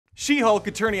She-Hulk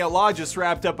Attorney at Law just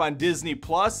wrapped up on Disney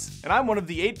Plus, and I'm one of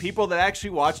the 8 people that actually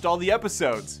watched all the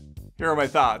episodes. Here are my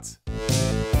thoughts.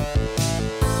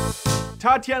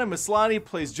 Tatiana Maslany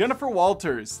plays Jennifer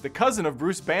Walters, the cousin of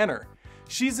Bruce Banner.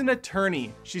 She's an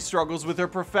attorney. She struggles with her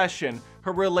profession,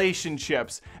 her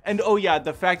relationships, and oh yeah,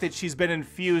 the fact that she's been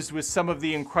infused with some of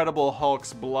the Incredible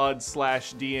Hulk's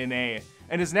blood/DNA,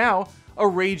 and is now a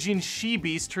raging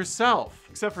she-beast herself.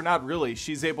 Except for not really.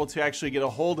 She's able to actually get a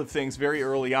hold of things very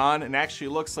early on and actually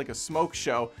looks like a smoke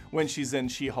show when she's in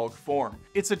She-Hulk form.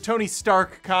 It's a Tony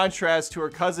Stark contrast to her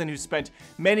cousin who spent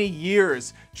many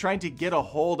years trying to get a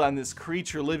hold on this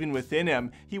creature living within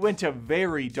him. He went to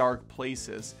very dark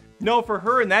places. No, for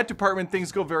her in that department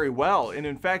things go very well, and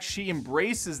in fact she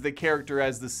embraces the character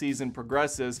as the season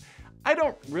progresses. I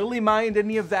don't really mind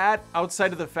any of that,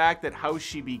 outside of the fact that how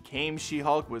she became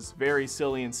She-Hulk was very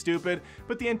silly and stupid,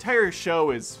 but the entire show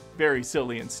is very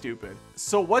silly and stupid.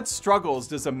 So what struggles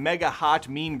does a mega hot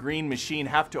mean green machine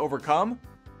have to overcome?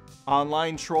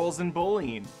 Online trolls and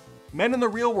bullying. Men in the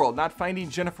real world not finding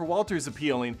Jennifer Walters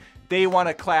appealing, they want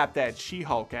to clap that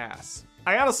She-Hulk ass.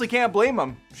 I honestly can't blame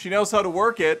them. She knows how to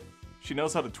work it, she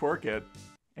knows how to twerk it,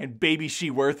 and baby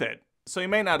she worth it. So you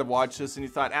may not have watched this and you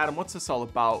thought, Adam, what's this all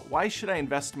about? Why should I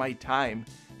invest my time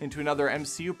into another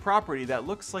MCU property that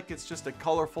looks like it's just a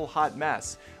colorful hot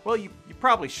mess? Well, you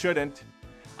probably shouldn't.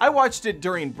 I watched it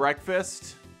during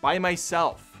breakfast by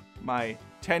myself. My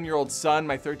 10-year-old son,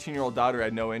 my 13-year-old daughter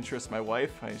had no interest. My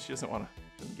wife, she doesn't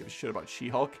give a shit about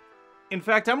She-Hulk. In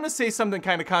fact, I'm gonna say something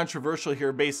kind of controversial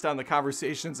here based on the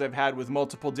conversations I've had with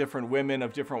multiple different women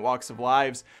of different walks of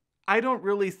lives. I don't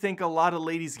really think a lot of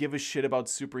ladies give a shit about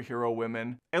superhero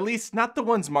women. At least not the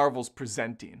ones Marvel's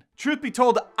presenting. Truth be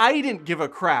told, I didn't give a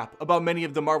crap about many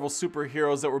of the Marvel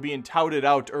superheroes that were being touted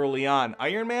out early on.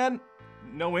 Iron Man?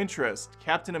 No interest.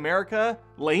 Captain America?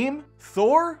 Lame?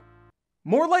 Thor?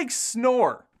 More like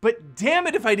snore. But damn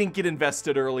it if I didn't get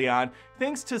invested early on.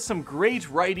 Thanks to some great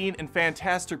writing and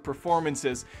fantastic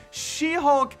performances,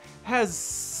 She-Hulk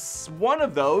has one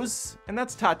of those, and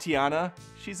that's Tatiana.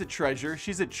 She's a treasure,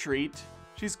 she's a treat.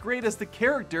 She's great as the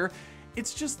character.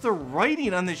 It's just the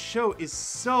writing on this show is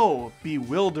so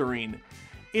bewildering.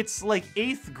 It's like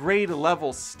 8th grade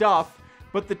level stuff,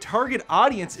 but the target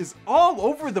audience is all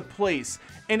over the place,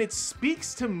 and it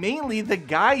speaks to mainly the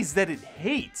guys that it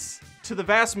hates. To the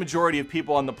vast majority of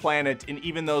people on the planet, and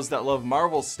even those that love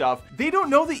Marvel stuff, they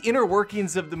don't know the inner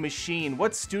workings of the machine,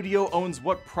 what studio owns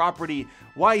what property,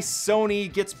 why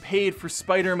Sony gets paid for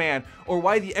Spider-Man, or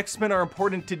why the X-Men are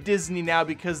important to Disney now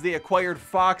because they acquired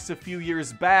Fox a few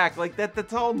years back. Like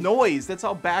that's all noise, that's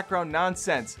all background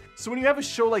nonsense. So when you have a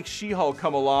show like She-Hulk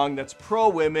come along that's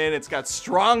pro-women, it's got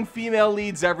strong female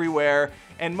leads everywhere,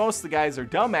 and most of the guys are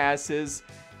dumbasses,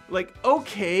 like,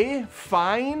 okay,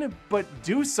 fine, but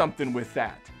do something with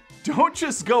that. Don't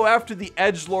just go after the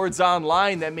edgelords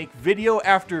online that make video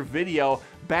after video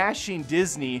bashing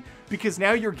Disney, because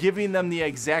now you're giving them the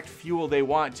exact fuel they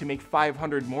want to make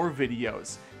 500 more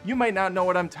videos. You might not know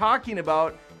what I'm talking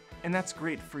about, and that's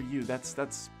great for you.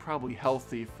 That's probably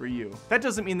healthy for you. That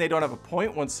doesn't mean they don't have a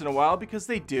point once in a while, because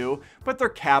they do, but they're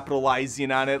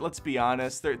capitalizing on it, let's be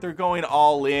honest. They're going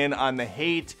all in on the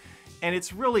hate, and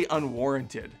it's really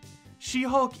unwarranted.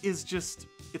 She-Hulk is just,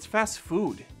 it's fast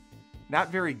food. Not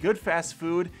very good fast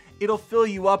food. It'll fill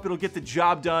you up, it'll get the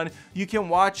job done. You can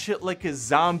watch it like a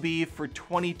zombie for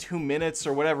 22 minutes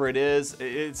or whatever it is.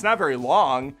 It's not very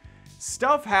long.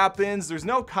 Stuff happens, there's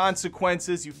no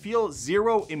consequences, you feel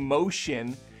zero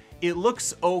emotion. It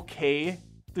looks okay.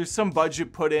 There's some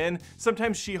budget put in.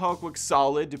 Sometimes She-Hulk looks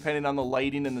solid depending on the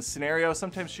lighting and the scenario.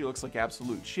 Sometimes she looks like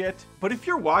absolute shit. But if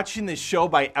you're watching this show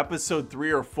by episode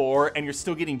 3 or 4 and you're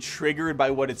still getting triggered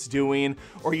by what it's doing,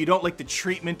 or you don't like the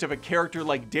treatment of a character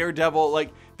like Daredevil,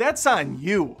 like, that's on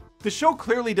you. The show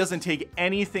clearly doesn't take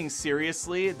anything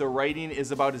seriously. The writing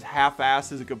is about as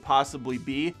half-assed as it could possibly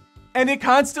be. And it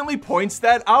constantly points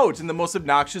that out in the most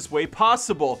obnoxious way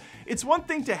possible. It's one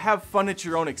thing to have fun at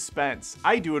your own expense.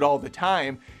 I do it all the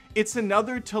time. It's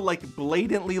another to like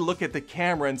blatantly look at the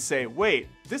camera and say, wait,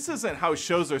 this isn't how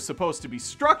shows are supposed to be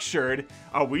structured.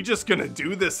 Are we just gonna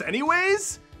do this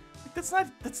anyways? Like,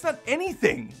 that's not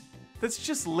anything. That's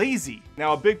just lazy.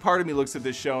 Now, a big part of me looks at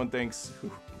this show and thinks,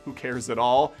 who cares at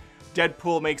all?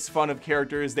 Deadpool makes fun of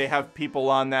characters. They have people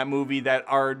on that movie that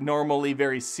are normally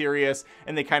very serious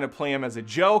and they kind of play them as a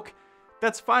joke.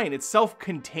 That's fine, it's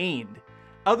self-contained.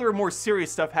 Other more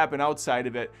serious stuff happen outside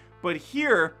of it, but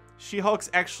here, She-Hulk's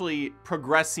actually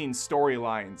progressing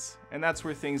storylines, and that's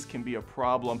where things can be a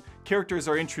problem. Characters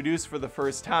are introduced for the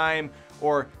first time,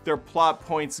 or their plot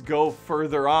points go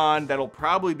further on that'll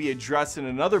probably be addressed in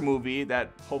another movie that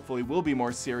hopefully will be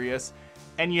more serious.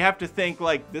 And you have to think,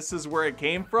 like, this is where it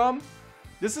came from?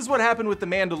 This is what happened with The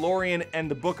Mandalorian and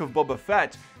the Book of Boba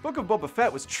Fett. Book of Boba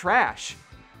Fett was trash.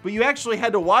 But you actually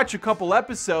had to watch a couple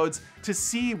episodes to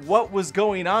see what was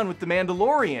going on with The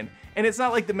Mandalorian. And it's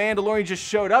not like The Mandalorian just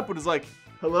showed up and was like,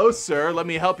 hello, sir, let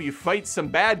me help you fight some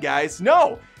bad guys.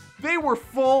 No, they were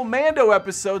full Mando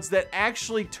episodes that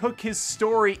actually took his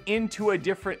story into a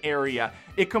different area.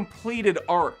 It completed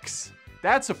arcs.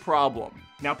 That's a problem.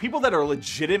 Now, people that are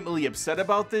legitimately upset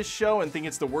about this show and think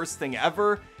it's the worst thing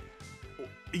ever,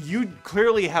 you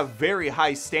clearly have very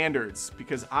high standards,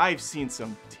 because I've seen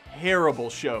some terrible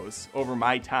shows over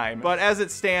my time. But as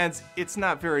it stands, it's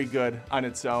not very good on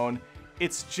its own.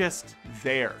 It's just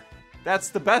there. That's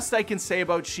the best I can say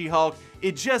about She-Hulk.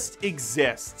 It just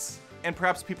exists. And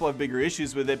perhaps people have bigger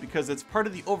issues with it because it's part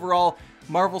of the overall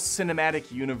Marvel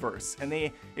Cinematic Universe, and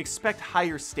they expect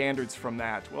higher standards from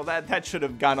that. Well, that should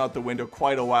have gone out the window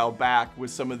quite a while back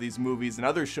with some of these movies and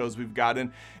other shows we've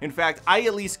gotten. In fact, I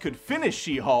at least could finish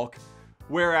She-Hulk,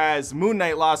 whereas Moon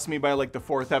Knight lost me by like the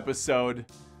 4th episode.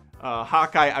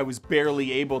 Hawkeye, I was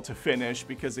barely able to finish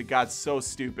because it got so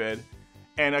stupid.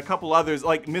 And a couple others,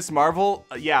 like Miss Marvel,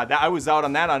 I was out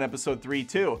on that on episode 3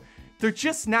 too. They're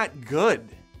just not good.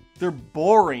 They're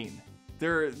boring.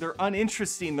 They're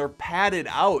uninteresting. They're padded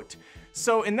out.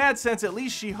 So in that sense, at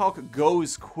least She-Hulk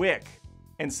goes quick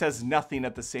and says nothing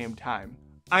at the same time.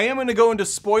 I am going to go into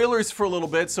spoilers for a little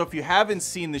bit, so if you haven't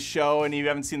seen the show and you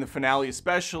haven't seen the finale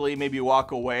especially, maybe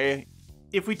walk away.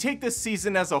 If we take this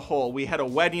season as a whole, we had a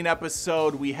wedding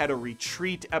episode, we had a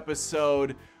retreat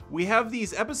episode, we have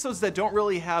these episodes that don't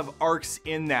really have arcs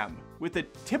in them. With a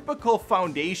typical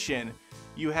foundation,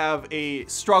 you have a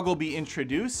struggle be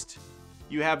introduced,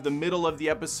 you have the middle of the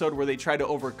episode where they try to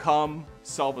overcome,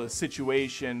 solve a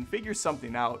situation, figure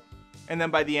something out, and then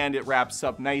by the end it wraps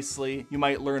up nicely. You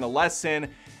might learn a lesson,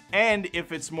 and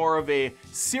if it's more of a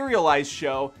serialized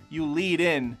show, you lead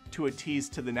in to a tease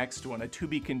to the next one, a to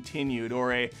be continued,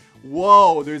 or a,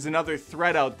 whoa, there's another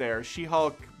thread out there.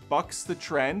 She-Hulk bucks the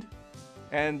trend,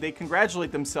 and they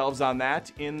congratulate themselves on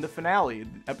that in the finale,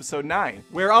 episode 9,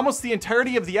 where almost the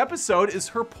entirety of the episode is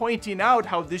her pointing out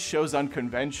how this show's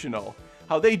unconventional,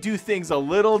 how they do things a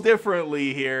little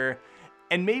differently here,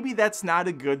 and maybe that's not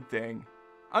a good thing.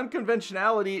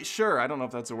 Unconventionality, sure, I don't know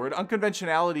if that's a word.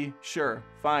 Unconventionality, sure,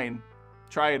 fine.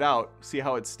 Try it out, see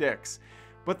how it sticks.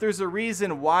 But there's a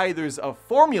reason why there's a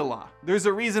formula. There's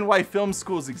a reason why film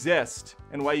schools exist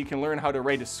and why you can learn how to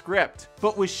write a script.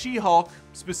 But with She-Hulk,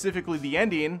 specifically the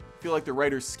ending, I feel like the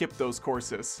writers skipped those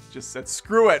courses. Just said,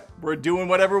 screw it, we're doing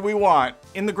whatever we want.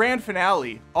 In the grand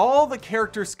finale, all the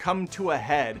characters come to a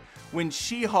head when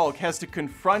She-Hulk has to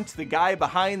confront the guy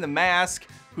behind the mask,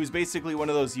 who's basically one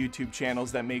of those YouTube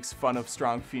channels that makes fun of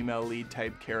strong female lead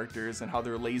type characters and how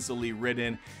they're lazily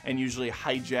written and usually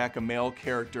hijack a male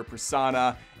character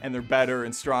persona, and they're better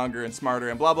and stronger and smarter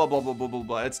and blah, blah, blah, blah, blah, blah,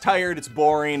 blah. It's tired, it's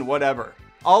boring, whatever.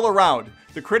 All around.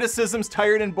 The criticism's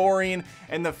tired and boring,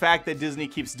 and the fact that Disney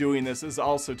keeps doing this is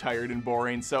also tired and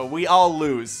boring, so we all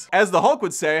lose. As the Hulk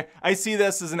would say, I see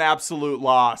this as an absolute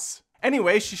loss.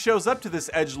 Anyway, she shows up to this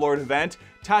edgelord event.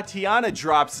 Tatiana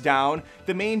drops down.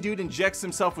 The main dude injects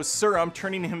himself with serum,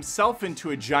 turning himself into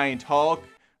a giant Hulk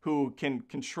who can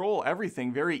control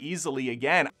everything very easily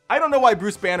again. I don't know why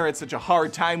Bruce Banner had such a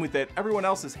hard time with it. Everyone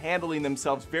else is handling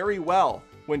themselves very well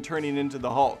when turning into the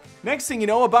Hulk. Next thing you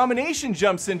know, Abomination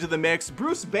jumps into the mix.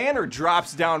 Bruce Banner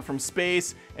drops down from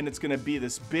space, and it's gonna be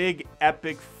this big,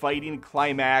 epic fighting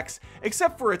climax,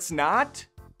 except for it's not.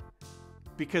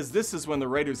 Because this is when the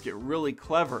writers get really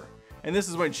clever. And this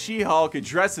is when She-Hulk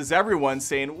addresses everyone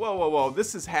saying, whoa, whoa, whoa,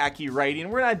 this is hacky writing.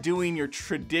 We're not doing your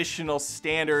traditional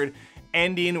standard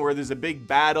ending where there's a big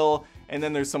battle and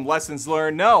then there's some lessons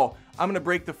learned. No, I'm gonna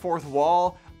break the fourth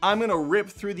wall. I'm gonna rip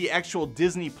through the actual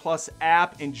Disney Plus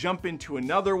app and jump into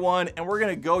another one, and we're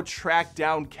gonna go track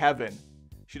down Kevin.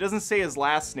 She doesn't say his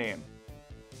last name.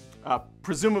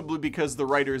 Presumably because the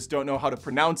writers don't know how to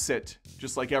pronounce it,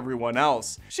 just like everyone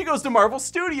else. She goes to Marvel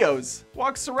Studios,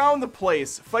 walks around the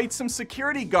place, fights some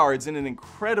security guards in an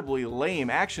incredibly lame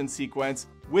action sequence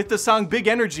with the song Big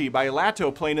Energy by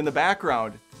Lato playing in the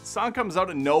background. The song comes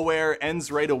out of nowhere,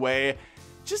 ends right away.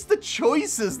 Just the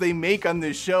choices they make on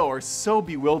this show are so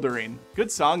bewildering.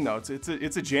 Good song though,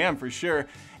 it's a jam for sure.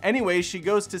 Anyway, she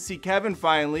goes to see Kevin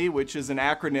finally, which is an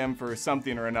acronym for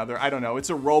something or another. I don't know, it's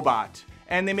a robot.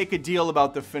 And they make a deal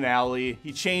about the finale.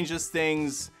 He changes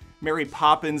things, Mary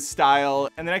Poppins style,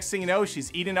 and the next thing you know,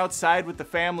 she's eating outside with the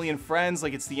family and friends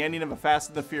like it's the ending of a Fast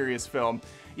and the Furious film.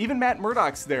 Even Matt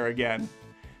Murdock's there again.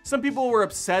 Some people were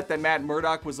upset that Matt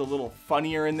Murdock was a little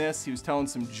funnier in this. He was telling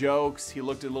some jokes. He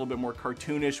looked a little bit more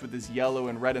cartoonish with his yellow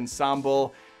and red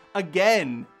ensemble.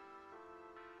 again.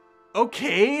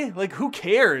 Okay, like who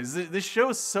cares? This show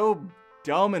is so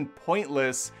dumb and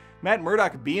pointless. Matt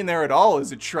Murdock being there at all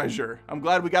is a treasure. I'm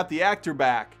glad we got the actor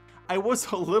back. I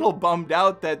was a little bummed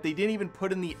out that they didn't even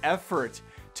put in the effort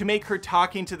to make her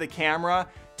talking to the camera,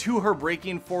 to her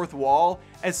breaking fourth wall,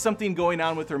 as something going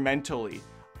on with her mentally.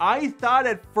 I thought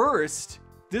at first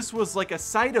this was like a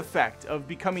side effect of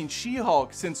becoming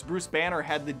She-Hulk, since Bruce Banner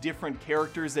had the different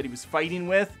characters that he was fighting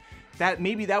with, that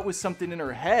maybe that was something in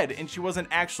her head and she wasn't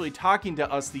actually talking to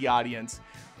us, the audience.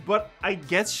 But I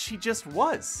guess she just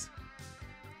was.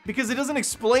 Because it doesn't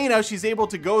explain how she's able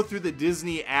to go through the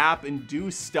Disney app and do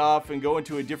stuff and go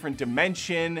into a different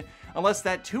dimension, unless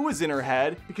that too is in her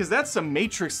head, because that's some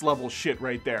Matrix level shit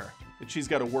right there that she's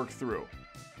got to work through.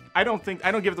 I don't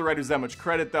give the writers that much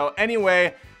credit though.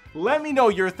 Anyway, let me know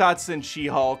your thoughts on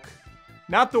She-Hulk.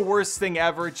 Not the worst thing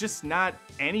ever, just not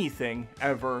anything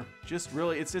ever. Just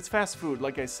really, it's fast food,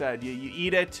 like I said. You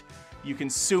eat it, you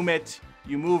consume it,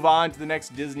 you move on to the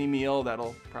next Disney meal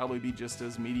that'll probably be just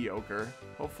as mediocre.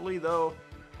 Hopefully though,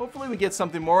 hopefully we get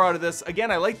something more out of this. Again,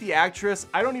 I like the actress.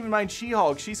 I don't even mind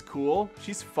She-Hulk. She's cool,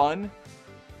 she's fun,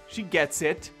 she gets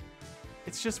it.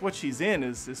 It's just what she's in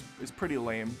is pretty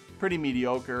lame, pretty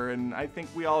mediocre, and I think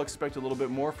we all expect a little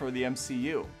bit more for the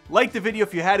MCU. Like the video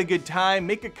if you had a good time.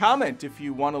 Make a comment if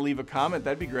you want to leave a comment.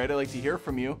 That'd be great. I'd like to hear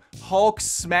from you. Hulk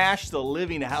smash the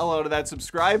living hell out of that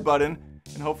subscribe button,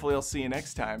 and hopefully I'll see you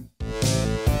next time.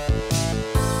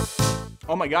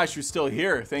 Oh my gosh, you're still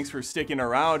here. Thanks for sticking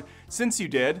around. Since you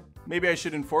did, maybe I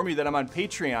should inform you that I'm on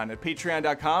Patreon at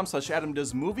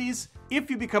patreon.com/AdamDoesMovies. If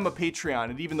you become a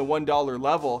Patreon at even the $1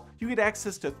 level, you get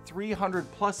access to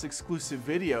 300+ exclusive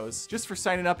videos just for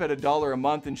signing up at $1 a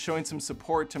month and showing some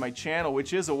support to my channel,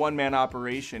 which is a one-man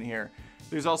operation here.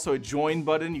 There's also a join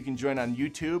button. You can join on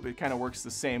YouTube. It kind of works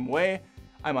the same way.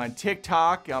 I'm on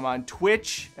TikTok. I'm on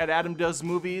Twitch at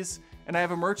AdamDoesMovies. And I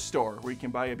have a merch store where you can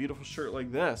buy a beautiful shirt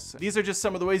like this. These are just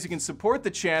some of the ways you can support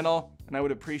the channel, and I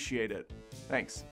would appreciate it. Thanks.